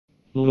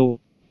Lo,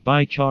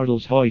 by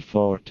Charles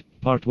Hoyfort,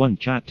 Part 1,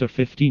 Chapter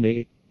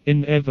 15a.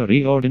 In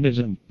every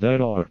organism,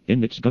 there are,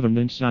 in its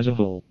governance as a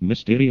whole,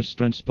 mysterious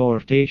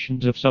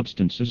transportations of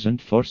substances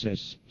and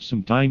forces,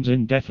 sometimes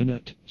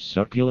indefinite,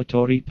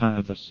 circulatory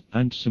paths,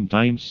 and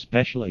sometimes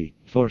specially,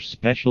 for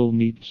special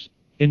needs.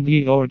 In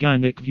the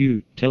organic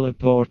view,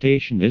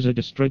 teleportation is a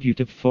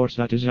distributive force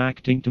that is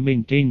acting to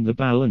maintain the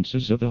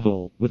balances of the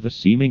whole, with the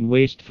seeming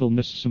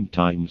wastefulness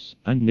sometimes,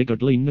 and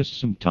niggardliness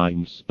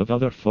sometimes, of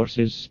other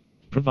forces.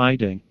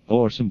 Providing,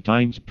 or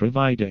sometimes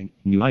providing,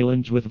 new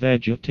islands with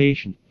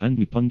vegetation, and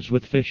new ponds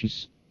with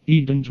fishes.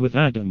 Edens with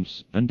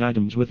Adams, and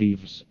Adams with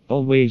Eves,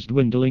 always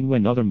dwindling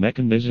when other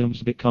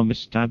mechanisms become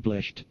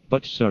established,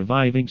 but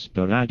surviving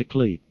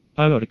sporadically.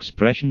 Our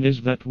expression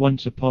is that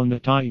once upon a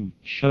time,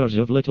 showers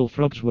of little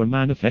frogs were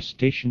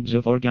manifestations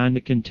of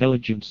organic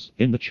intelligence,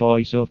 in the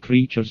choice of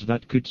creatures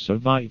that could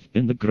survive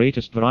in the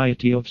greatest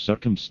variety of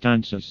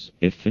circumstances,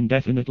 if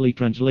indefinitely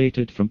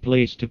translated from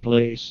place to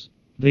place.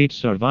 They'd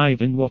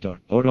survive in water,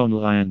 or on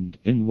land,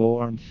 in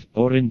warmth,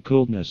 or in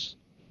coldness.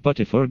 But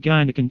if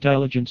organic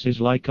intelligence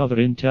is like other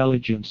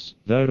intelligence,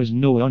 there is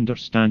no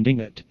understanding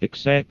it,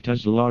 except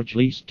as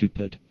largely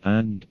stupid,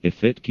 and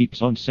if it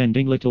keeps on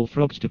sending little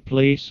frogs to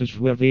places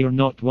where they are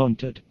not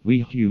wanted,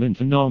 we human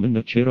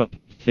phenomena cheer up,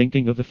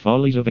 thinking of the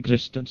follies of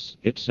existence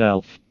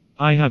itself.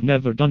 I have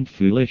never done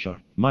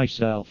foolisher,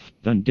 myself,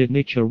 than did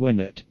nature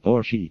when it,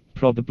 or she,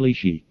 probably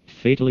she,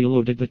 fatally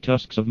loaded the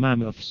tusks of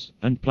mammoths,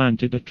 and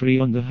planted a tree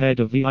on the head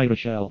of the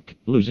Irish elk,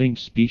 losing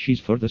species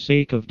for the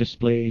sake of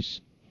displays.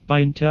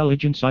 By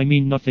intelligence I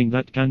mean nothing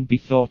that can be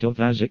thought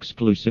of as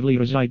exclusively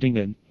residing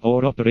in,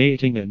 or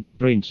operating in,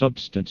 brain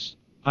substance.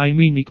 I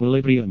mean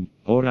equilibrium,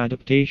 or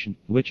adaptation,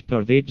 which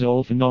pervades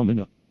all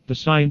phenomena. The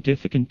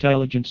scientific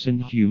intelligence in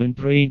human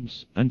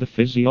brains, and the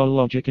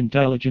physiologic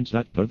intelligence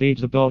that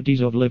pervades the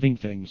bodies of living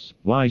things,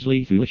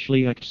 wisely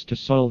foolishly acts to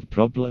solve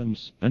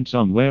problems, and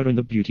somewhere in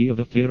the beauty of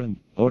the theorem,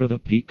 or of the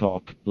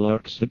peacock,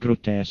 lurks the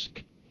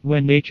grotesque.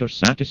 When nature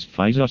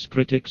satisfies us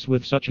critics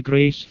with such a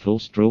graceful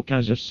stroke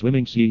as a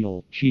swimming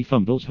seal, she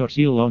fumbles her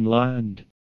seal on land,